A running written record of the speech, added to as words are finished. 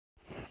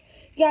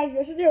Guys,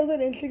 yesterday I was on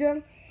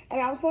Instagram, and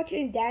I was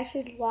watching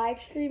Dash's live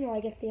stream,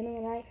 like, at the end of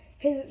the night.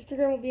 His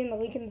Instagram will be in the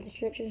link in the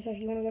description, so if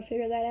you want to go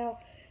figure that out,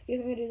 you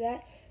can do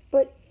that.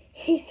 But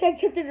he said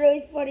something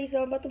really funny, so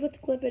I'm about to put the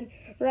clip in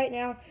right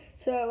now.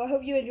 So I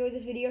hope you enjoyed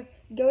this video.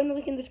 Go in the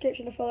link in the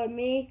description to follow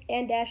me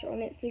and Dash on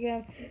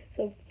Instagram.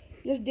 So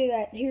just do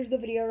that. Here's the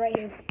video right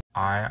here.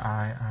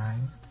 Alright.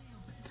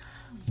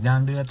 You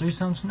down to do that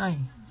threesome tonight?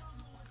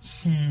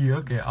 See,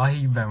 okay. I'll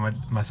hear you back.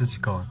 My sister's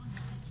calling.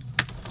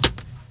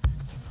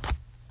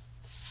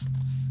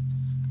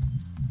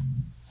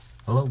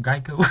 Hello,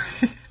 Geico.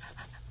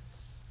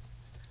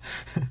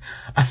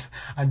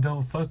 I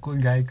don't fuck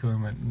with Geico,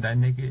 man. That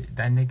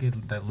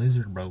nigga, that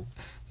lizard, bro.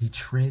 He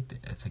tripped.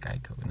 It's a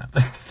Geico, not.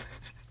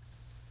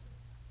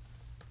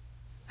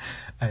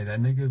 Hey, that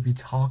nigga be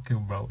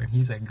talking, bro, and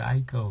he's at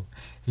Geico.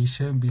 He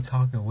shouldn't be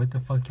talking. What the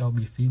fuck y'all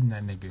be feeding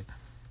that nigga?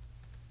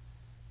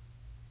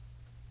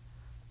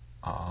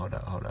 Oh, hold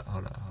up,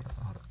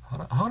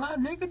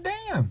 nigga,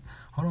 damn.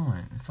 Hold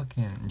on,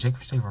 fucking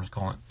Jacob Staver's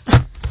calling.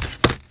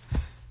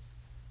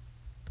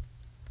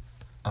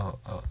 Oh,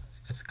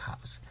 it's the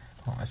cops.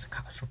 Hold on, it's the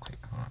cops real quick.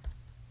 Hold on.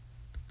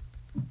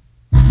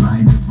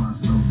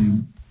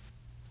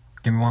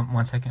 Give me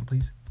one second,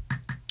 please.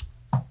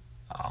 I'm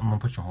gonna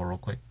put you on hold real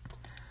quick.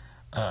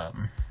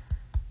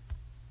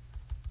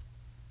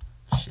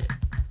 Shit.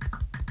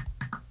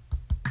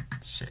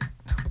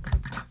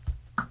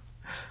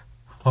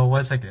 Hold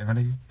 1 second, my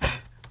nigga.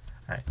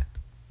 Alright.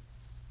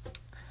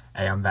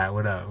 Hey, I'm back.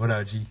 What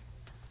up, G?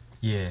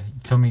 Yeah,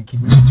 you told me to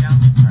keep moving down?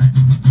 Alright.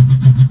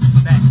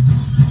 Back.